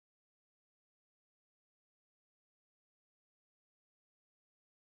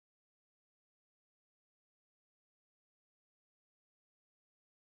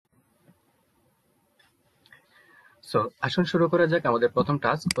So আসুন শুরু করা যাক আমাদের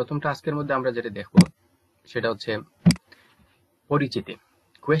প্রথম টাস্কের মধ্যে আমরা যেটা দেখব সেটা হচ্ছে পরিচিতি।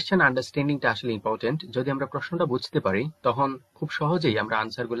 কোয়েশ্চেন আন্ডারস্ট্যান্ডিংটা আসলে ইম্পর্টেন্ট। যদি আমরা প্রশ্নটা বুঝতে পারি তখন খুব সহজেই আমরা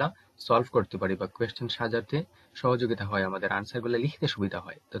আনসারগুলা সলভ করতে পারি বা কোয়েশ্চেন সাজাতে সহযোগিতা হয়, আমাদের আনসারগুলো লিখতে সুবিধা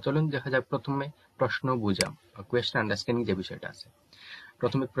হয়। তো চলুন দেখা যাক প্রথমে প্রশ্ন বুঝা বা কোয়েশ্চেন আন্ডারস্ট্যান্ডিং যে বিষয়টা আছে।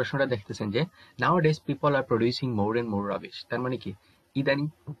 প্রথমে প্রশ্নটা দেখতেছেন যে নাওয়াডেজ people R producing more and more rubbish. তার মানে কি ইদানিং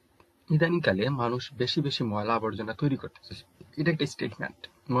ইদানিংকালে মানুষ বেশি বেশি ময়লা আবর্জনা তৈরি করতেছে, এটা একটা স্টেটমেন্ট।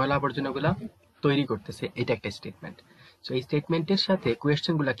 ময়লা আবর্জনাগুলা তৈরি করতেছে, এটা একটা স্টেটমেন্ট। সো এই স্টেটমেন্টের সাথে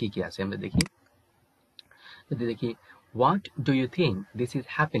কোয়েশ্চেন গুলা কি কি আছে আমরা দেখি। যদি দেখি what do you think this is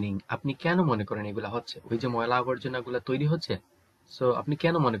happening, আপনি কেন মনে করেন এগুলা হচ্ছে? ওই যে ময়লা আবর্জনাগুলা তৈরি হচ্ছে, সো আপনি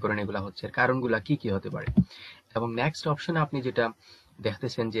কেন মনে করেন এগুলা হচ্ছে, কারণগুলা কি কি হতে পারে? এবং নেক্সট অপশনে আপনি যেটা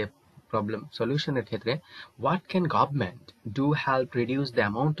দেখতেছেন যে প্রবলেম সলিউশনের ক্ষেত্রে what can government do help reduce the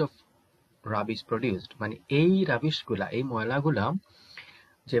amount of rubbish produced, মানে এই রাবিশগুলা, এই ময়লাগুলা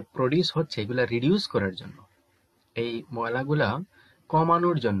যে প্রডিউস হচ্ছে এগুলা রিডিউস করার জন্য, এই ময়লাগুলা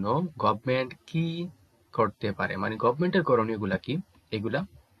কমানোর জন্য গভর্নমেন্ট কি করতে পারে, মানে গভর্নমেন্টের করণীয়গুলা কি, এগুলা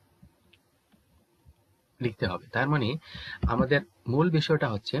লিখতে হবে। তার মানে আমাদের মূল বিষয়টা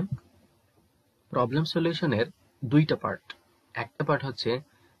হচ্ছে প্রবলেম সলিউশনের দুইটা পার্ট। একটা পার্ট হচ্ছে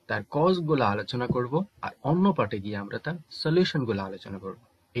তার কজ গুলা আলোচনা করব, আর অন্য পার্টে গিয়ে আমরা তার সলিউশন গুলা আলোচনা করব।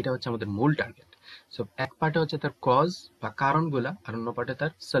 এটা হচ্ছে আমাদের মূল টার্গেট। সো এক পার্টে হচ্ছে তার কজ বা কারণগুলা, আর অন্য পার্টে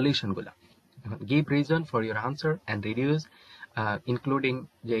তার সলিউশন গুলা। Give reason for your answer and reduce, including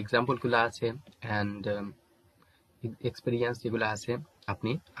যে এক্সাম্পল গুলা আছে অ্যান্ড এক্সপিরিয়েন্স যেগুলো আছে,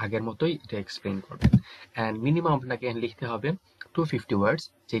 আপনি আগের মতোই এটা এক্সপ্লেইন করবেন। অ্যান্ড মিনিমাম আপনাকে লিখতে হবে 250 ওয়ার্ডস,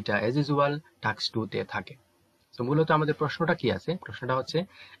 যেটা এজ ইউজুয়াল টাস্ক 2 তে থাকে। তো মূলত আমাদের প্রশ্নটা কি আছে? প্রশ্নটা হচ্ছে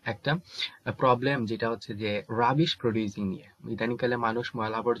একটা প্রবলেম, যেটা হচ্ছে যে রাবিশ প্রডিউসিং নিয়ে। ইদানিংকালে মানুষ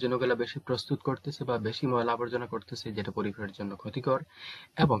ময়লা আবর্জনাগুলো বেশি প্রস্তুত করতেছে বা বেশি ময়লা আবর্জনা করতেছে, যেটা পরিবেশের জন্য ক্ষতিকর,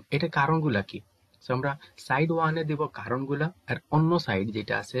 এবং এটা কারণগুলা কি। তো আমরা সাইড 1 এ দিব কারণগুলা, আর অন্য সাইড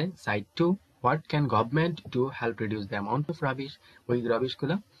যেটা আছে side 2, what can government do help reduce the amount of rubbish, ওই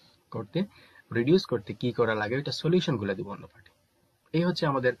রাবিশগুলা করতে, রিডিউস করতে কি করা লাগে, ওইটা সলিউশনগুলো দিব অন্য পার্টে। এই হচ্ছে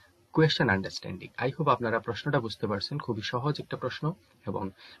আমাদের কোয়েশ্চেন আন্ডারস্ট্যান্ডিং। আই হোপ আপনারা প্রশ্নটা বুঝতে পারছেন। খুবই সহজ একটা প্রশ্ন এবং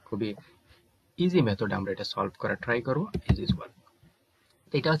খুবই ইজি মেথডে আমরা এটা সলভ করার ট্রাই করবো এজ ইউজুয়াল।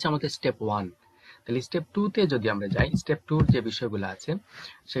 এটা হচ্ছে আমাদের স্টেপ 1। তাহলে স্টেপ 2 তে যদি আমরা যাই, স্টেপ 2 যে বিষয়গুলো আছে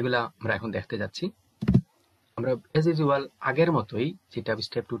সেগুলা আমরা এখন দেখতে যাচ্ছি। আমরা এজ ইউজুয়াল আগের মতোই যেটা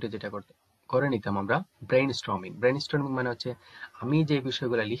স্টেপ 2 তে যেটা করে নিতাম আমরা, ব্রেইন স্টর্মিং। ব্রেইন স্টর্মিং মানে হচ্ছে আমি যে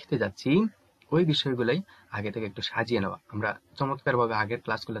বিষয়গুলো লিখতে যাচ্ছি ওই বিষয়গুলাই আগে থেকে একটু সাজিয়ে নেওয়া। আমরা চমৎকারভাবে আগের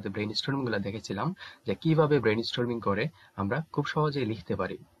ক্লাসগুলোতে ব্রেইন স্টর্মিং গুলো দেখেছিলাম যে কিভাবে ব্রেইন স্টর্মিং করে আমরা খুব সহজেই লিখতে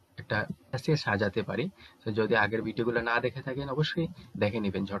পারি, একটা এসে সাজাতে পারি। তো যদি আগের ভিডিওগুলো না দেখে থাকেন অবশ্যই দেখে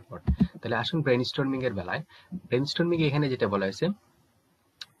নেবেন ঝটপট। তাহলে আসুন ব্রেইন স্টর্মিং এর বেলায়। ব্রেইন স্টর্মিং এখানে যেটা বলা হয়েছে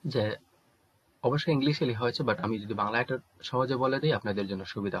যে, অবশ্যই ইংলিশে লেখা হয়েছে, বাট আমি যদি বাংলা একটা সহজে বলে দিই আপনাদের জন্য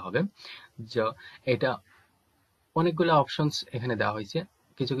সুবিধা হবে। যে এটা অনেকগুলো অপশনস এখানে দেওয়া হয়েছে,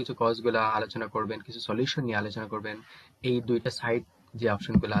 কিছু কিছু কজগুলা আলোচনা করবেন, কিছু সলিউশন নিয়ে আলোচনা করবেন। এই দুইটা সাইড যে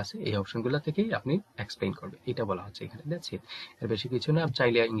অপশনগুলো আছে এই অপশনগুলো থেকেই আপনি এক্সপ্লেইন করবেন, এটা বলা হচ্ছে এখানে। দ্যাটস ইট, এর বেশি কিছু না।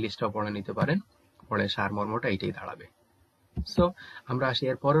 চাইলে ইংলিশটাও পড়ে নিতে পারেন, পড়ে সারমর্মটা এটাই দাঁড়াবে। সো আমরা আসি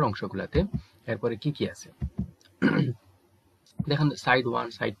এর পরের অংশগুলোতে। এরপরে কি কি আছে দেখুন, সাইড 1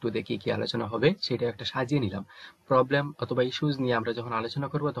 সাইড 2 দেখি কি আলোচনা হবে সেটা একটা সাজিয়ে নিলাম। প্রবলেম অথবা ইস্যুস নিয়ে আমরা যখন আলোচনা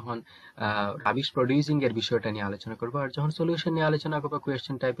করব তখন রাবিশ প্রডিউসিং এর বিষয়টা নিয়ে আলোচনা করব, আর যখন সলিউশন নিয়ে আলোচনা করব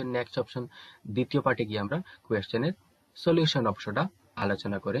কোয়েশ্চেন টাইপের নেক্সট অপশন দ্বিতীয় পার্টে গিয়ে আমরা কোয়েশ্চেনের সলিউশন অপশনটা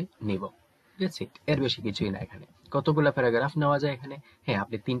আলোচনা করে নিব। দ্যাটস ইট, এর বেশি কিছুই না। এখানে কতগুলো প্যারাগ্রাফ নেওয়া যায় এখানে? হ্যাঁ,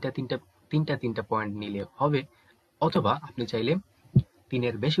 আপনি তিনটা পয়েন্ট নিলে হবে, অথবা আপনি চাইলে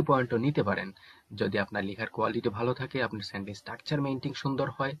 3-এর বেশি পয়েন্টও নিতে পারেন। যদি আপনার লেখার কোয়ালিটি ভালো থাকে, আপনার সেন্টেন্স স্ট্রাকচার মেইনটেইন সুন্দর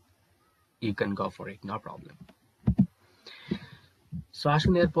হয়, you can go for it, no problem. So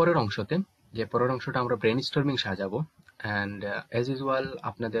আসুন এর পরের অংশতে। যে পরের অংশটা আমরা ব্রেন স্টর্মিং সাজাবো, অ্যান্ড অ্যাজ ইউজুয়াল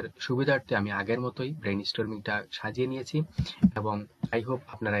আপনাদের সুবিধার্থে আমি আগের মতোই ব্রেন স্টর্মিংটা সাজিয়ে নিয়েছি, এবং আই হোপ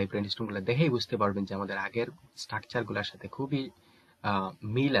আপনারা এই ব্রেন স্টর্মিংগুলো দেখেই বুঝতে পারবেন যে আমাদের আগের স্ট্রাকচারগুলোর সাথে খুবই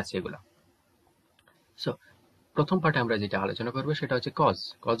মিল আছে এগুলা। সো প্রথম পার্টে আমরা যেটা আলোচনা করবো সেটা হচ্ছে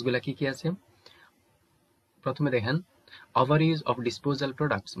কজগুলা কি কি আছে। প্রথমে দেখেন over use of disposal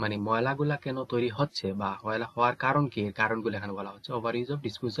products, মানে ময়লাগুলা কেন তৈরি হচ্ছে বা ময়লা হওয়ার কারণ কি, এর কারণগুলো এখানে বলা হচ্ছে, over use of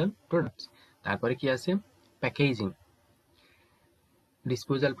disposal products. তারপরে কি আছে, প্যাকেজিং।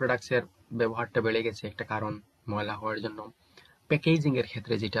 ডিসপোজাল প্রোডাক্টস এর ব্যবহারটা বেড়ে গেছে, একটা কারণ ময়লা হওয়ার জন্য। প্যাকেজিং এর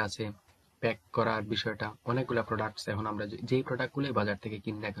ক্ষেত্রে যেটা আছে, প্যাক করার বিষয়টা, অনেকগুলা প্রোডাক্টস এখন আমরা যেই প্রোডাক্টগুলোই বাজার থেকে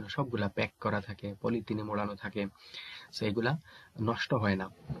কিনি না কেন সবগুলা প্যাক করা থাকে, পলিথিনে মোড়ানো থাকে। সো এগুলা নষ্ট হয় না,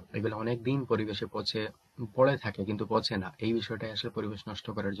 এগুলো অনেক দিন পরিবেশে পড়ে থাকে কিন্তু পচে না। এই বিষয়টাই আসলে পরিবেশ নষ্ট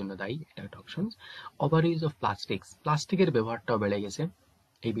করার জন্য দায়ী। এটা একটা option. Over use of plastics, প্লাস্টিকের ব্যবহারটাও বেড়ে গেছে,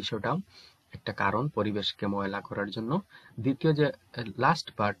 এই বিষয়টাও একটা কারণ পরিবেশকে ময়লা করার জন্য। দ্বিতীয় যে লাস্ট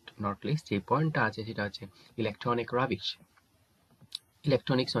বাট নট লিস্ট যে পয়েন্টটা আছে সেটা হচ্ছে ইলেকট্রনিক রাবিশ।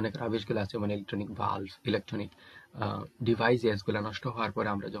 ইলেকট্রনিক্স অনেক রাবিশ গুলো আছে, মানে ইলেকট্রনিক ভালভ, ইলেকট্রনিক ডিভাইসেস গুলো নষ্ট হওয়ার পরে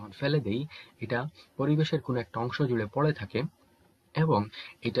আমরা যখন ফেলে দিই, এটা পরিবেশের কোনো একটা অংশ জুড়ে পড়ে থাকে এবং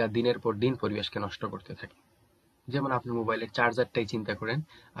এটা দিনের পর দিন পরিবেশকে নষ্ট করতে থাকে। যেমন আপনি মোবাইলের চার্জারটাই চিন্তা করেন,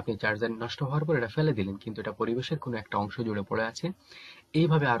 আপনি চার্জার নষ্ট হওয়ার পর এটা ফেলে দিলেন, কিন্তু এটা পরিবেশের কোনো একটা অংশ জুড়ে পড়ে আছে।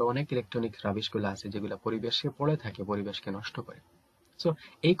 এইভাবে আরো অনেক ইলেকট্রনিক রাবিশ গুলো আছে যেগুলো পরিবেশে পড়ে থাকে, পরিবেশকে নষ্ট করে। সো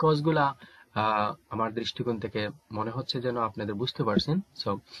এই কজগুলা আমার দৃষ্টিকোণ থেকে মনে হচ্ছে যেন আপনাদের বুঝতে পারছেন। সো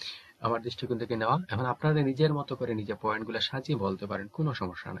আমার দৃষ্টিকোণ থেকে নেওয়া, এখন আপনাদের নিজের মতো করে নিজের পয়েন্টগুলো সাজিয়ে বলতে পারেন, কোনো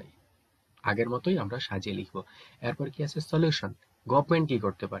সমস্যা নাই। আগের মতোই আমরা সাজিয়ে লিখবো। এরপর কি আছে সলিউশন। গভর্নমেন্ট কি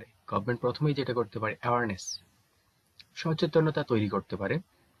করতে পারে? গভর্নমেন্ট প্রথমেই যেটা করতে পারে অ্যাওয়ারনেস, সচেতনতা তৈরি করতে পারে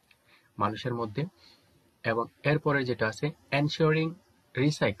মানুষের মধ্যে। এবং এরপরে যেটা আছে এনশিওরিং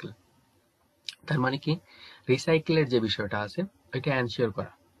রিসাইকেল, তার মানে কি রিসাইকেলের যে বিষয়টা আছে ওইটা এনশিওর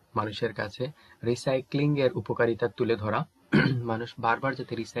করা, মানুষের কাছে রিসাইক্লিং এর উপকারিতা তুলে ধরা। মানুষ বারবার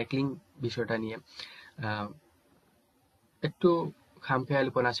যাতে রিসাইক্লিং বিষয়টা নিয়ে একটু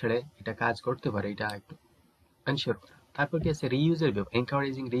খামখেয়ালিপনা ছেড়ে এটা কাজ করতে পারে, এটা একটু এনশিওর করা। তারপর কি আছে রিইউজের ব্যাপার,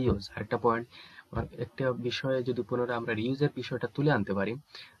 এনকারেজিং রিইউজ, আরেকটা পয়েন্ট। একটা বিষয়ে যদি পুনরায় আমরা রিইউজের বিষয়টা তুলে আনতে পারি,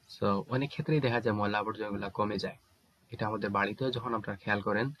 তো অনেক ক্ষেত্রেই দেখা যায় ময়লা আবর্জনাগুলো কমে যায়। এটা আমাদের বাড়িতেও যখন আপনারা খেয়াল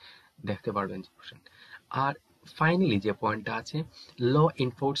করেন দেখতে পারবেন। আর ফাইনালি যে পয়েন্টটা আছে ল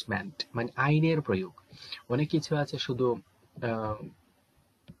এনফোর্সমেন্ট, মানে আইনের প্রয়োগ। অনেক কিছু আছে শুধু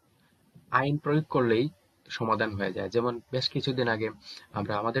আইন প্রয়োগ করলেই সমাধান হয়ে যায়। যেমন বেশ কিছুদিন আগে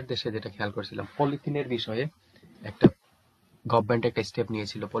আমরা আমাদের দেশে যেটা খেয়াল করছিলাম, পলিথিনের বিষয়ে একটা গভর্নমেন্ট একটা স্টেপ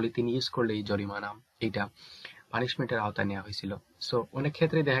নিয়েছিল, পলিথিন ইউজ করলেই জরিমানা, এইটা পানিশমেন্টের আওতায় নেওয়া হয়েছিল। সো অনেক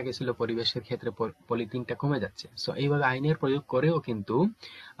ক্ষেত্রে দেখা গেছিল পরিবেশের ক্ষেত্রে পলিথিনটা কমে যাচ্ছে। সো এইভাবে আইনের প্রয়োগ করেও কিন্তু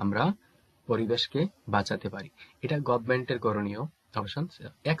আমরা পরিবেশকে বাঁচাতে পারি। এটা গভর্নমেন্টের করণীয় অপশন।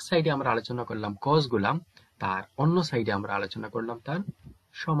 এক সাইডে আমরা আলোচনা করলাম কজ গুলা, তার অন্য সাইডে আমরা আলোচনা করলাম তার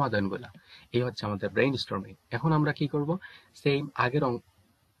সমাধানগুলা। এই হচ্ছে আমাদের ব্রেইন স্টর্মিং। এখন আমরা কি করব, সেম আগের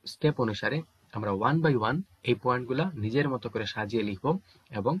স্টেপ অনুসারে আমরা ওয়ান বাই ওয়ান এই পয়েন্টগুলা নিজের মতো করে সাজিয়ে লিখব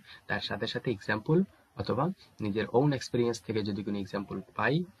এবং তার সাথে সাথে এক্সাম্পল অথবা নিজের ওন এক্সপিরিয়েন্স থেকে যদি কোনো এক্সাম্পল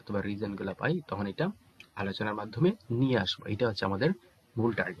পাই অথবা রিজনগুলো পাই তখন এটা আলোচনার মাধ্যমে নিয়ে আসবো। এটা হচ্ছে আমাদের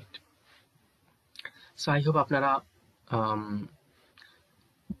মূল টার্গেট। সো আই হোপ আপনারা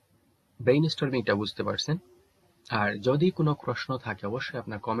ব্রেইন স্টর্মিংটা বুঝতে পারছেন। আর যদি কোনো প্রশ্ন থাকে অবশ্যই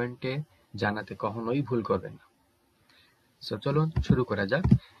আপনার কমেন্টে জানাতে কখনোই ভুল করবেন না। সো চলুন শুরু করা যাক।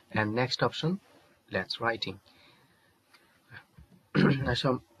 And next option, let's writing.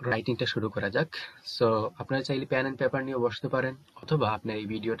 আসুন রাইটিংটা শুরু করা যাক। সো আপনারা চাইলে পেন এন্ড পেপার নিয়ে বসতে পারেন অথবা আপনার এই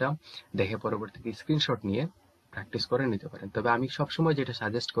ভিডিওটা দেখে পরবর্তীতে স্ক্রিনশট নিয়ে প্র্যাকটিস করে নিতে পারেন। তবে আমি সবসময় যেটা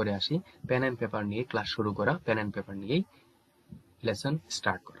সাজেস্ট করে আসি, পেন এন্ড পেপার নিয়ে ক্লাস শুরু করা, পেন এন্ড পেপার নিয়েই লেসন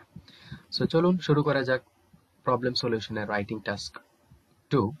স্টার্ট করা। সো চলুন শুরু করা যাক প্রবলেম সলিউশনের রাইটিং টাস্ক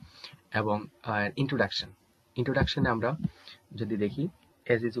 2 এবং ইন্ট্রোডাকশন। ইন্ট্রোডাকশনে আমরা যদি দেখি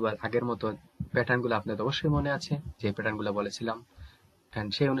এজ ইউজুয়াল আগের মতো প্যাটার্নগুলো আপনাদের অবশ্যই মনে আছে, যে প্যাটার্নগুলো বলেছিলাম, এন্ড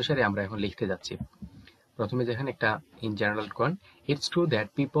সেই অনুসারে আমরা এখন লিখতে যাচ্ছি। প্রথমে যেখানে একটা ইন জেনারেল কোন, it's true that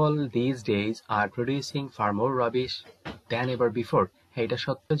people this days R producing fur more rubbish than ever before. হ্যাঁ, এটা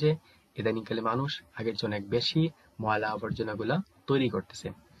সত্য যে ইদানিংকালে মানুষ আগের চেয়ে অনেক বেশি ময়লা আবর্জনাগুলা তৈরি করতেছে।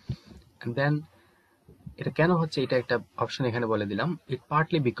 এন্ড দেন এটা কেন হচ্ছে, এটা একটা অপশন এখানে বলে দিলাম, ইট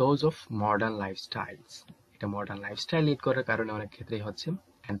partly because of modern lifestyles. এটা মডার্ন লাইফস্টাইল লিড করার কারণে অনেক ক্ষেত্রেই হচ্ছে।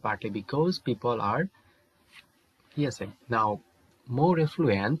 এন্ড পার্টলি বিকজ পিপল আর কি আছে নাও more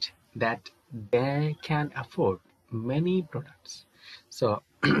affluent that they can afford many products. So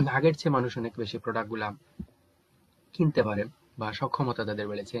আগের চেয়ে মানুষ অনেক বেশি প্রোডাক্টগুলা কিনতে পারে বা সক্ষমতা তাদের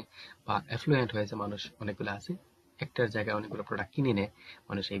বেড়েছে বা অ্যাফ্লুয়েন্ট হয়েছে, মানুষ অনেকগুলো আছে, একটার জায়গায় অনেকগুলো প্রোডাক্ট কিনে নেয়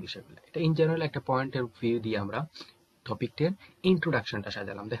মানুষ। এই বিষয়গুলো এটা ইন জেনারেল একটা পয়েন্টের ভিউ দিয়ে আমরা টপিকটার ইন্ট্রোডাকশনটা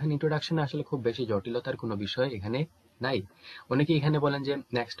সাজালাম। দেখেন ইন্ট্রোডাকশনে আসলে খুব বেশি জটিলতার কোনো বিষয় এখানে নাই। অনেকে এখানে বলেন যে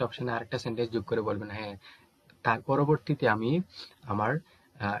নেক্সট অপশনে আরেকটা সেন্টেন্স যোগ করে বলবেন, হ্যাঁ তার পরবর্তীতে আমি আমার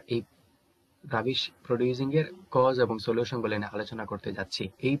এই রাবিশ প্রডিউসিং এর কজ এবং সলিউশন বলে আলোচনা করতে যাচ্ছি,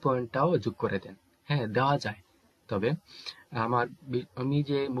 এই পয়েন্টটাও যোগ করে দেন। হ্যাঁ, দেওয়া যায়। তবে আমি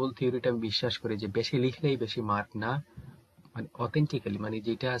যে মূল থিওরিটা আমি বিশ্বাস করি যে বেশি লিখলেই বেশি মার্ক না, মানে অথেন্টিক্যালি, মানে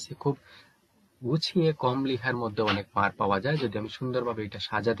যেটা আছে খুব গুছিয়ে কম লেখার মধ্যে অনেক মার্ক পাওয়া যায় যদি আমি সুন্দরভাবে এটা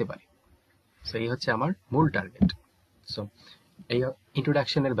সাজাতে পারি। সো এই হচ্ছে আমার মূল টার্গেট। সো এই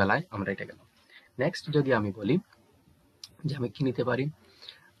ইন্ট্রোডাকশনের বেলায় আমরা এটা গেলাম। নেক্সট যদি আমি বলি যে আমি কি নিতে পারি,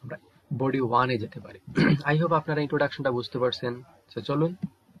 আমরা বডি 1-এ যেতে পারি। আই হোপ আপনারা ইন্ট্রোডাকশনটা বুঝতে পারছেন। তো চলুন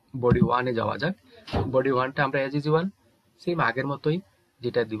বডি 1-এ যাওয়া যাক। বডি 1টা আমরা অ্যাজ ইউজুয়াল সেম আগের মতোই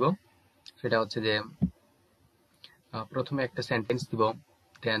যেটা দিব সেটা হচ্ছে যে প্রথমে একটা সেন্টেন্স দিব,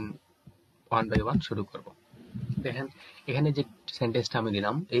 দেন 1 বাই 1 শুরু করব। দেখেন এখানে যে সেন্টেন্সটা আমি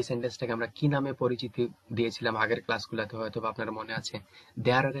দিলাম, এই সেন্টেন্সটাকে আমরা কি নামে পরিচিতি দিয়েছিলাম আগের ক্লাসগুলোতে, হয়তো আপনারা মনে আছে,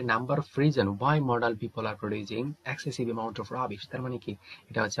 দেয়ার আর এ number of reason why modal people R producing excessive amount of rubbish. তার মানে কি,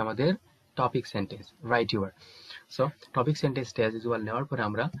 এটা হচ্ছে আমাদের topic sentence, right your. So topic সেন্টেন্সটা অ্যাজ ইউজুয়াল নেওয়ার পরে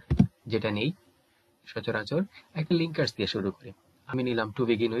আমরা যেটা নেই সচরাচর একটা লিঙ্কার্স দিয়ে শুরু করি। আমি নিলাম টু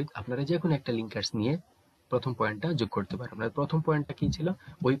বিগিন উইথ, আপনারা যে কোনো একটা লিঙ্কার্স নিয়ে প্রথম পয়েন্টটা যোগ করতে পারেন। আমরা প্রথম পয়েন্টটা কি ছিল,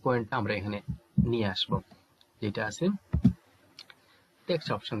 ওই পয়েন্টটা আমরা এখানে নিয়ে আসবো, যেটা আছে টেক্সট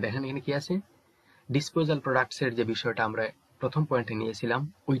অপশন। দেখেন এখানে কি আছে, ডিসপোজাল প্রোডাক্টস এর যে বিষয়টা আমরা প্রথম পয়েন্টে নিয়েছিলাম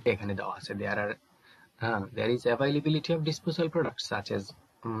ওইটা এখানে দেওয়া আছে। There is availability of disposal products such as,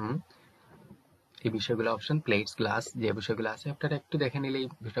 এই বিষয়গুলো অপশন, প্লেটস, গ্লাস, যে বিষয়গুলো আছে আপনারা একটু দেখে নিলেই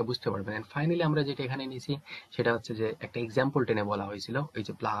বিষয়টা বুঝতে পারবেন। এন্ড ফাইনালি আমরা যেটা এখানে নিয়েছি সেটা হচ্ছে যে একটা এক্সাম্পল টেনে বলা হয়েছিল, ওই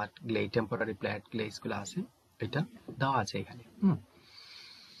যে প্লাট, গ্লে, টেম্পোরারি প্লাট, গ্লেস গুলো আছে, এটা দেওয়া আছে এখানে।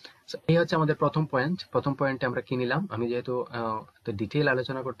 এই হচ্ছে আমাদের প্রথম পয়েন্ট। প্রথম পয়েন্টে আমরা কি নিলাম, আমি যেহেতু ডিটেইল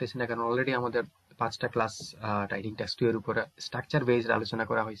আলোচনা করতেছি না, কারণ অলরেডি আমাদের 5টা ক্লাস রাইটিং টেক্সট এর উপরে স্ট্রাকচার বেসড আলোচনা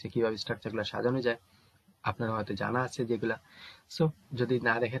করা হয়েছে, কিভাবে স্ট্রাকচারগুলো সাজানো যায় আপনারা হয়তো জানা আছে যেগুলা। সো যদি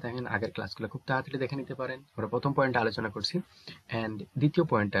না দেখে থাকেন আগের ক্লাসগুলো খুব তাড়াতাড়ি দেখে নিতে পারেন। আমরা প্রথম পয়েন্টে আলোচনা করছি, এন্ড দ্বিতীয়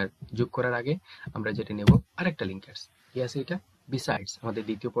পয়েন্টটা যোগ করার আগে আমরা যেটা নেব আরেকটা লিঙ্কার্স, কি আছে এটা, বিসাইডস। আমাদের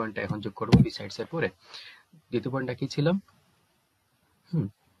দ্বিতীয় পয়েন্টটা এখন যোগ করব বিসাইডস এর পরে। দ্বিতীয় পয়েন্টটা কি ছিল,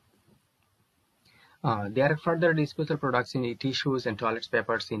 there are further disposal products in tissues and toilet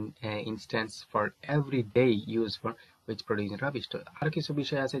papers in instance for everyday use for which produce rubbish. তো আর কিছু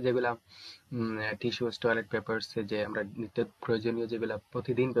বিষয় আছে যেগুলা টিস্যুস, টয়লেট পেপারস, যে আমরা নিত্য প্রয়োজনীয় যেগুলা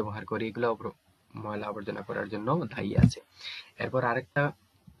প্রতিদিন ব্যবহার করি, এগুলো ময়লা আবর্জনা করার জন্য দায়ী আছে। এরপর আরেকটা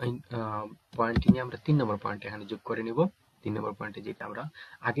পয়েন্ট নিয়ে আমরা 3 নম্বর পয়েন্ট এখানে যোগ করে নিব। 3 নম্বর পয়েন্টে যেটা আমরা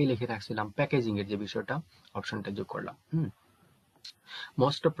আগে লিখে রাখছিলাম প্যাকেজিং এর যে বিষয়টা, অপশনটা যোগ করলাম।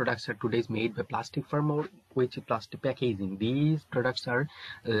 Most of products are today made by plastic form or with plastic packaging. These products are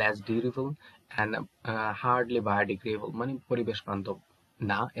less durable and hardly biodegradable, মানে পরিবেশ বান্ধব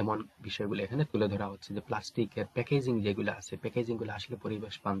না এমন বিষয়গুলো এখানে তুলে ধরা হচ্ছে, যে প্লাস্টিকের প্যাকেজিং যেগুলো আছে, প্যাকেজিং গুলো আসলে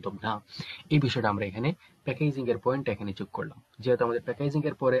পরিবেশ বান্ধব না, এই বিষয়টা আমরা এখানে প্যাকেজিং এর পয়েন্ট এখানে যোগ করলাম। যেহেতু আমাদের প্যাকেজিং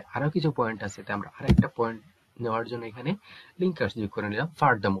এর পরে আরো কিছু পয়েন্ট আছে, তাই আমরা আরেকটা পয়েন্ট নেওয়ার জন্য এখানে লিঙ্কার্স যোগ করে নিলাম।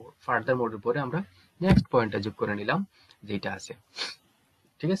 ফার্দার মোডের পরে আমরা নেক্সট পয়েন্টটা যোগ করে নিলাম যেটা আছে।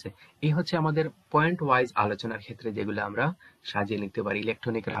 ঠিক আছে, এই হচ্ছে আমাদের পয়েন্ট ওয়াইজ আলোচনার ক্ষেত্রে যেগুলো আমরা সাজিয়ে নিতে পারি।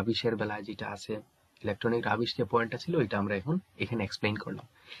 ইলেকট্রনিক রাবিশের বেলায় যেটা আছে, ইলেকট্রনিক রাবিশ যে পয়েন্টটা ছিল ওইটা আমরা এখন এখানে এক্সপ্লেইন করলাম।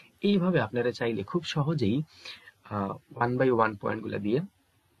 এইভাবে আপনারা চাইলে খুব সহজেই 1 বাই 1 পয়েন্টগুলো দিয়ে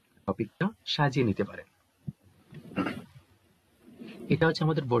টপিকটা সাজিয়ে নিতে পারেন। এটা হচ্ছে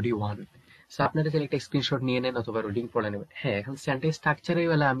আমাদের বডি 1। সো আপনারা চাইলে একটা স্ক্রিনশট নিয়ে নেন অথবা রিডিং পড়ে নেবেন। হ্যাঁ, এখন সেন্টেন্স স্ট্রাকচারের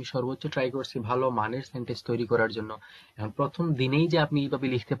বেলা আমি সর্বোচ্চ ট্রাই করছি ভালো মানের সেন্টেন্স তৈরি করার জন্য। এখন প্রথম দিনেই যে আপনি এইভাবে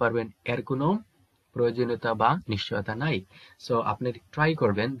লিখতে পারবেন এর কোনো প্রয়োজনীয়তা বা নিশ্চয়তা নাই। সো আপনি ট্রাই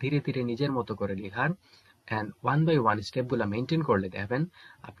করবেন ধীরে ধীরে নিজের মতো করে লেখার, এন্ড 1 বাই 1 স্টেপগুলো মেনটেন করলে দেখবেন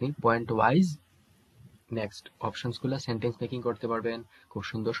আপনি পয়েন্ট ওয়াইজ নেক্সট অপশনস গুলা সেন্টেন্স মেকিং করতে পারবেন, খুব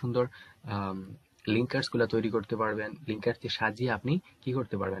সুন্দর সুন্দর লিঙ্কার্স গুলা তৈরি করতে পারবেন। লিঙ্কার্স দিয়ে সাজিয়ে আপনি কি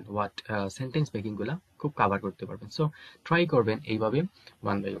করতে পারবেন, সেন্টেন্স মেকিং গুলা খুব কভার করতে পারবেন। সো ট্রাই করবেন এইভাবে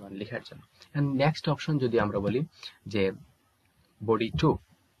 1 বাই 1 লেখার জন্য। এন্ড নেক্সট অপশন যদি আমরা বলি যে বডি 2,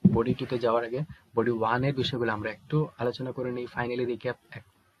 বডি 2 তে যাওয়ার আগে বডি 1 এর বিষয়গুলো আমরা একটু আলোচনা করে নিই ফাইনালি রিক্যাপ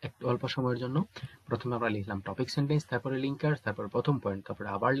একটু অল্প সময়ের জন্য। প্রথমে আমরা লিখলাম টপিক সেন্টেন্স, তারপরে লিঙ্কার্স, তারপর প্রথম পয়েন্ট, তারপর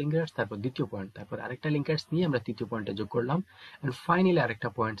আবার লিঙ্কার্স, তারপর দ্বিতীয় পয়েন্ট, তারপর আরেকটা লিঙ্কার্স নিয়ে আমরা তৃতীয় পয়েন্টে যোগ করলাম, এন্ড ফাইনালি আরেকটা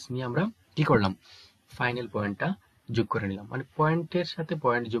পয়েন্টস নিয়ে আমরা কি করলাম, ফাইনাল পয়েন্টটা যোগ করে নিলাম। মানে পয়েন্টের সাথে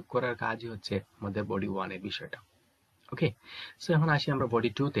পয়েন্ট যোগ করার কাজই হচ্ছে আমাদের বডি 1 এর বিষয়টা। ওকে, সো এখন আসি আমরা বডি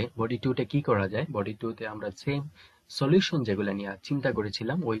 2 তে। বডি 2 তে কি করা যায়, বডি 2 তে আমরা সেম সলিউশন যেগুলো নিয়ে চিন্তা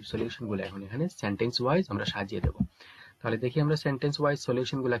করেছিলাম ওই সলিউশনগুলো এখন এখানে সেন্টেন্স ওয়াইজ আমরা সাজিয়ে দেব। তাহলে দেখি আমরা সেন্টেন্স ওয়াইজ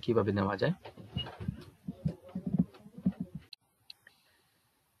সলিউশনগুলো কিভাবে নেওয়া যায়।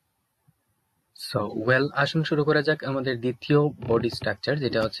 সো আসুন শুরু করা যাক আমাদের দ্বিতীয় বডি স্ট্রাকচার,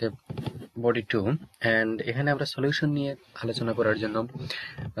 যেটা হচ্ছে বডি 2। এন্ড এখানে আমরা সলিউশন নিয়ে আলোচনা করার জন্য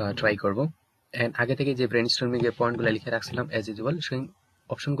ট্রাই করব। এন্ড আগে থেকে যে ব্রেনস্টর্মিং এর পয়েন্টগুলো লিখে রাখছিলাম অ্যাজ ইউজুয়াল, সেই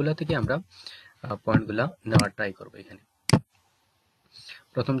অপশনগুলো থেকে আমরা পয়েন্টগুলো নেওয়ার ট্রাই করব এখানে।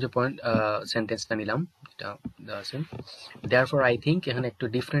 প্রথম যে পয়েন্ট সেন্টেন্সটা নিলাম এটা দেওয়া আছে, therefore I think, এখানে একটু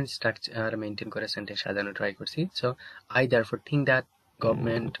ডিফারেন্ট স্ট্রাকচার মেইনটেইন করে সেন্টেন্স সাজানো ট্রাই করছি। So I therefore think that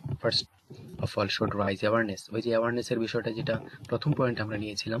government first of all should raise awareness। ওই যে অ্যাওয়ারনেস এর বিষয়টা যেটা প্রথম পয়েন্ট আমরা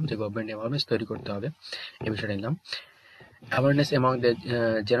নিয়েছিলাম যে গভর্নমেন্ট অ্যাওয়ারনেস তৈরি করতে হবে, এই বিষয়টা নিলাম। Awareness among the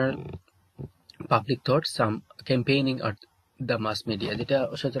general public thought, some campaigning are the mass media, যেটা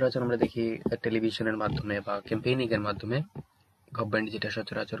সচরাচর আমরা দেখি টেলিভিশনের মাধ্যমে বা ক্যাম্পেইনিং এর মাধ্যমে গভর্নমেন্ট যেটা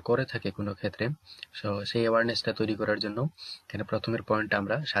সচরাচর করে থাকে কোনো ক্ষেত্রে। সো সেই অ্যাওয়ারনেসটা তৈরি করার জন্য এখানে প্রথমের পয়েন্ট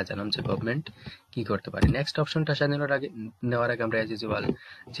আমরা সাজালাম যে গভর্নমেন্ট কি করতে পারে। নেক্সট অপশনটা সাজানোর আগে নেওয়ার আগে আমরা অ্যাজ ইউজুয়াল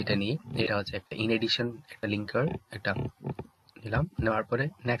যেটা নিই এটা হচ্ছে একটা ইন এডিশন, একটা লিঙ্কার একটা নিলাম। নেওয়ার পরে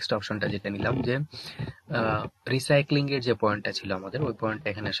নেক্সট অপশনটা যেটা নিলাম যে রিসাইক্লিং এর যে পয়েন্টটা ছিল আমাদের, ওই পয়েন্টটা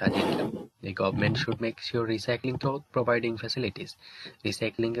এখানে সাজিয়ে নিলাম। The government should make sure recycling through providing facilities।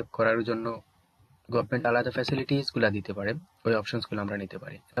 Recycling করার জন্য গভর্নমেন্ট আলাদা ফ্যাসিলিটিস গুলা দিতে পারে, ওই অপশনস গুলো আমরা নিতে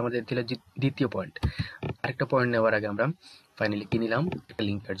পারি। এটা আমাদের দিল দ্বিতীয় পয়েন্ট। আরেকটা পয়েন্ট নেওয়ার আগে আমরা ফাইনালি কি নিলাম, একটা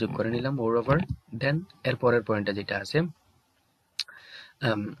লিঙ্কার যোগ করে নিলাম মোর ওভার। দেন এর পরের পয়েন্টটা যেটা আছে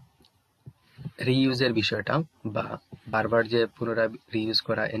রিইউজের বিষয়টা বা বারবার যে পুনরায় রিইউজ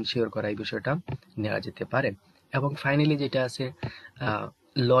করা, এনশিওর করা, এই বিষয়টা নেওয়া যেতে পারে। এবং ফাইনালি যেটা আছে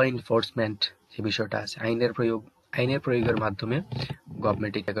ল এনফোর্সমেন্ট যে বিষয়টা আছে, আইনের প্রয়োগের মাধ্যমে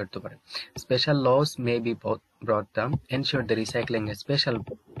গভর্নমেন্ট এটা করতে পারে। Special loss may be ব্রট the ensure the recycling a special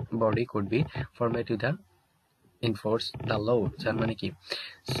body could be format to the enforce the law. যার মানে কি,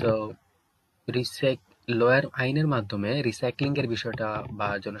 সো লয়ার আইনের মাধ্যমে রিসাইক্লিং এর বিষয়টা বা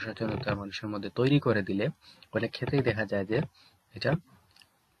জনসচেতনতা মানুষের মধ্যে তৈরি করে দিলে অনেক ক্ষেত্রেই দেখা যায় যে এটা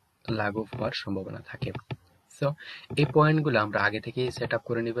লাগু হওয়ার সম্ভাবনা থাকে। সো এই পয়েন্টগুলো আমরা আগে থেকেই সেট আপ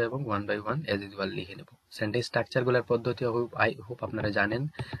করে নিব এবং one by one age usual লিখে নেব। সেন্টেন্স স্ট্রাকচারগুলোর পদ্ধতি আই হোপ আপনারা জানেন,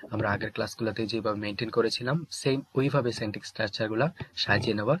 আমরা আগের ক্লাসগুলোতে যেভাবে মেনটেন করেছিলাম সেম ওইভাবে সেন্টেন্স স্ট্রাকচারগুলো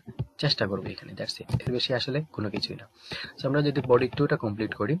সাজিয়ে নেওয়ার চেষ্টা করবো এখানে। দ্যাটস ইট, এর বেশি আসলে কোনো কিছুই না। সো আমরা যদি বডি টুটা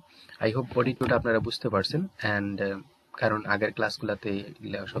কমপ্লিট করি, আই হোপ বডি টুটা আপনারা বুঝতে পারছেন অ্যান্ড কারণ আগের ক্লাসগুলোতে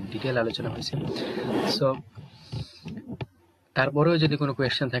সব ডিটেল আলোচনা হয়েছে। সো তারপরেও যদি কোনো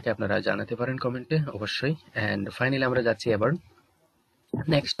কোয়েশ্চেন থাকে আপনারা জানাতে পারেন কমেন্টে অবশ্যই। অ্যান্ড ফাইনালি আমরা যাচ্ছি এবার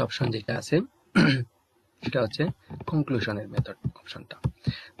নেক্সট অপশন যেটা আছে সেটা হচ্ছে কনক্লুশনের মেথড অপশনটা।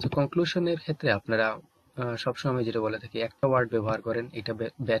 তো কনক্লুশনের ক্ষেত্রে আপনারা সবসময় যেটা বলে থাকি একটা ওয়ার্ড ব্যবহার করেন, এটা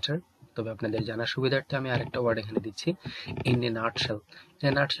বেটার। তবে আপনাদের জানার সুবিধার্থে আমি আরেকটা ওয়ার্ড এখানে দিচ্ছি, in a nutshell. In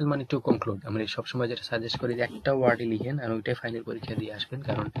a nutshell মানে টু কনক্লুড। আমি সবসময় যেটা সাজেস্ট করি যে একটা ওয়ার্ডই লিখেন আর ওইটাই ফাইনাল পরীক্ষা দিয়ে আসবেন,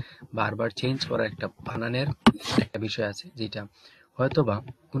 কারণ বারবার চেঞ্জ করার একটা বানানের একটা বিষয় আছে যেটা হয়তোবা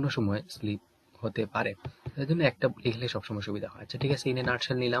কোনো সময় স্লিপ হতে পারে। তাই জন্য একটা লিখলে সবসময় সুবিধা হয়। আচ্ছা ঠিক আছে, ইন এ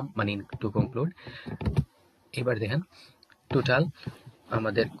নাটশেল নিলাম মানে টু কনক্লুড। এবার দেখেন টোটাল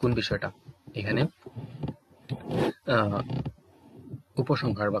আমাদের কোন বিষয়টা এখানে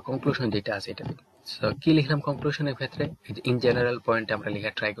উপসংহার বা কনক্লুশন যেটা আছে এটা কি লিখলাম কনক্লুশনের ক্ষেত্রে, ইন জেনারেল পয়েন্ট আমরা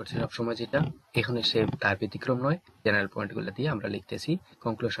লেখা ট্রাই করছি সবসময়, যেটা এখানে সে তার ব্যতিক্রম নয়। জেনারেল পয়েন্টগুলো দিয়ে আমরা লিখতেছি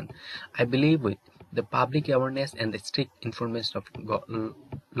conclusion. I believe with the public awareness and the strict enforcement of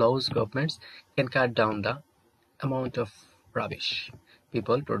laws, governments can cut down the amount of rubbish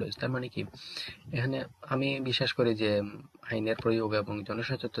people produce। তার মানে কি, এখানে আমি বিশ্বাস করি যে আইনের প্রয়োগ এবং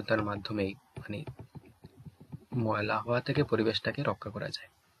জনসচেতনতার মাধ্যমেই মানে ময়লা হওয়া থেকে পরিবেশটাকে রক্ষা করা যায়।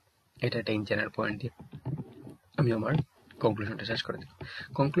 এটা একটা ইন জেনারেল পয়েন্ট দিয়ে আমি আমার কনক্লুশনটা শেষ করে দিই।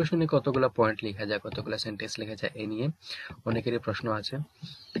 কনক্লুশনে কতগুলো পয়েন্ট লেখা যায়, কতগুলো সেন্টেন্স লেখা যায়, এ নিয়ে অনেকেরই প্রশ্ন আছে।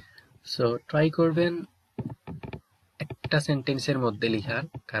 সো ট্রাই করবেন একটা সেন্টেন্সের মধ্যে লেখার,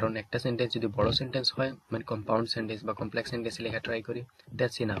 কারণ একটা সেন্টেন্স যদি বড় সেন্টেন্স হয় মানে কম্পাউন্ড সেন্টেন্স বা কমপ্লেক্স সেন্টেন্স লেখা ট্রাই করি,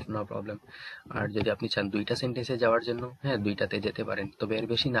 দ্যাটস ইনাফ, নো প্রবলেম। আর যদি আপনি চান দুইটা সেন্টেন্সে যাওয়ার জন্য, হ্যাঁ দুইটাতে যেতে পারেন, তবে এর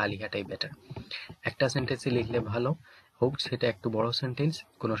বেশি না লেখাটাই বেটার। একটা সেন্টেন্সে লিখলে ভালো হোক, সেটা একটু বড় সেন্টেন্স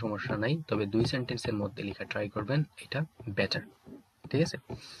কোনো সমস্যা নাই, তবে দুই সেন্টেন্সের মধ্যে লেখা ট্রাই করবেন, এটা বেটার। ঠিক আছে,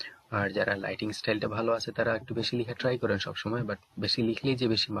 আর যারা রাইটিং স্টাইলটা ভালো আছে তারা একটু বেশি লেখা ট্রাই করেন সবসময়, বাট বেশি লিখলেই যে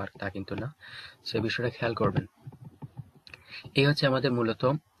বেশি মার্ক তা কিন্তু না, সে বিষয়টা খেয়াল করবেন। এই হচ্ছে আমাদের মূলত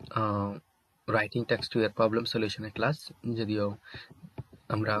রাইটিং টেক্সট টু এর প্রবলেম সলিউশনের ক্লাস। যদিও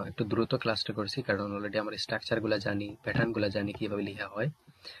আমরা একটু দ্রুত ক্লাসটা করছি কারণ অলরেডি আমরা স্ট্রাকচারগুলো জানি, প্যাটার্নগুলো জানি কিভাবে লেখা হয়।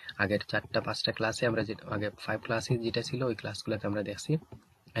 আগের 4-5টা ক্লাসে আমরা যে আগে 5 ক্লাসে যেটা ছিল ওই ক্লাসগুলোতে আমরা দেখছি।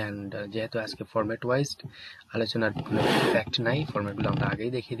 অ্যান্ড যেহেতু আজকে ফরম্যাট ওয়াইজ আলোচনার কোনো ফ্যাক্ট নাই, ফরম্যাটগুলো আমরা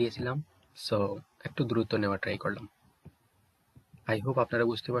আগেই দেখিয়ে দিয়েছিলাম, সো একটু দ্রুত নেওয়া ট্রাই করলাম। আই হোপ আপনারা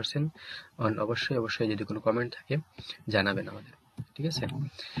বুঝতে পারছেন। অবশ্যই যদি কোনো কমেন্ট থাকে জানাবেন আমাদের, ঠিক আছে।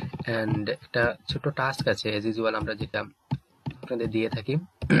 অ্যান্ড একটা ছোট টাস্ক আছে এজ ইউজুয়াল আমরা যেটা আপনাদের দিয়ে থাকি,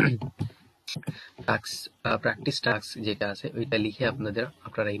 টাস্ক, প্র্যাকটিস টাস্ক যেটা আছে ওইটা লিখে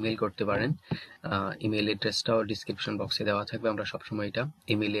আপনারা ইমেল করতে পারেন। ইমেল অ্যাড্রেসটাও ডিসক্রিপশন বক্সে দেওয়া থাকবে। আমরা সবসময় এটা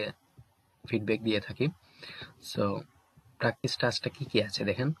ইমেলে ফিডব্যাক দিয়ে থাকি। সো প্র্যাকটিস টাস্কটা কি কি আছে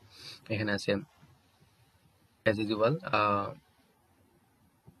দেখেন, এখানে আছে as usual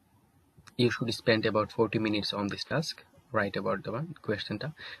you should spend about 40 minutes on this task. Write about the one questionটা,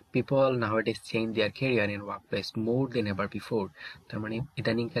 people nowadays change their career in workplace more than ever before. তার মানে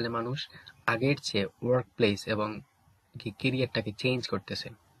ইদানিংকালে মানুষ আগের চেয়ে ওয়ার্ক প্লেস এবং কি কেরিয়ারটাকে চেঞ্জ করতেছে,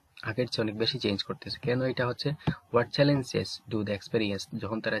 আগের চেয়ে অনেক বেশি চেঞ্জ করতেছে। কেন এটা হচ্ছে? What challenges do the experience,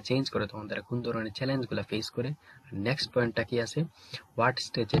 যখন তারা চেঞ্জ করে তখন তারা কোন ধরনের চ্যালেঞ্জগুলো ফেস করে। নেক্সট পয়েন্টটা কি আছে? What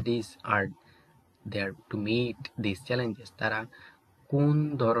strategies R there to meet this challenges, তারা কোন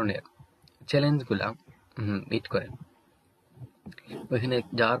ধরনের চ্যালেঞ্জগুলা মিট করে। ওইখানে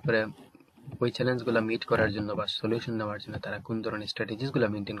যাওয়ার পরে ওই চ্যালেঞ্জগুলো মিট করার জন্য বা সলিউশন নেওয়ার জন্য তারা কোন ধরনের স্ট্র্যাটেজিসগুলো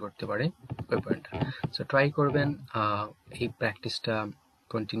মেনটেন করতে পারে, ওই পয়েন্টটা। সো ট্রাই করবেন এই প্র্যাকটিসটা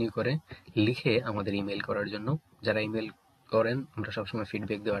কন্টিনিউ করে লিখে আমাদের ইমেল করার জন্য। যারা ইমেল করেন আমরা সবসময়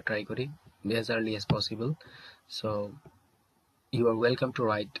ফিডব্যাক দেওয়া ট্রাই করি as early as possible. So you are welcome to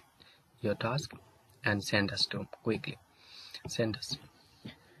write your task and send us to quickly. Send us.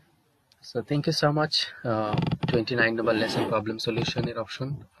 So thank you so much. 29 number lesson problem solution এর option.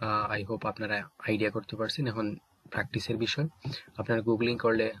 I hope আপনারা idea করতে পারছেন এখন প্র্যাকটিসের বিষয়। আপনারা googling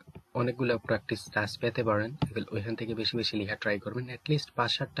করলে অনেকগুলো প্র্যাকটিস টাস্ক পেতে পারেন, ওইখান থেকে বেশি বেশি লেখা ট্রাই করবেন। অ্যাটলিস্ট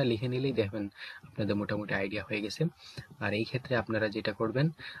 5-7টা লিখে নিলেই দেখবেন আপনাদের মোটামুটি আইডিয়া হয়ে গেছে। আর এই ক্ষেত্রে আপনারা যেটা করবেন,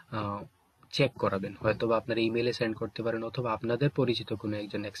 চেক করাবেন, হয়তো বা আপনারা ইমেইলে সেন্ড করতে পারেন অথবা আপনাদের পরিচিত কোনো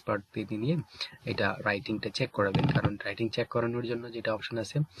একজন এক্সপার্ট দিদি নিয়ে এটা রাইটিংটা চেক করাবেন। কারণ রাইটিং চেক করানোর জন্য যেটা অপশন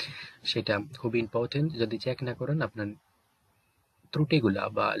আছে সেটা খুব ইম্পর্টেন্ট। যদি চেক না করেন আপনার ত্রুটিগুলা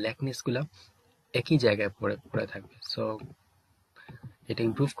বা ল্যাকনেসগুলা একই জায়গায় পড়ে থাকবে। সো এটা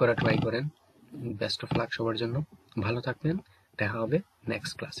ইমপ্রুভ করা ট্রাই করেন। বেস্ট অফ লাক সবার জন্য, ভালো থাকবেন, দেখা হবে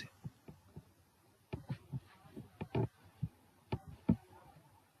নেক্সট ক্লাসে।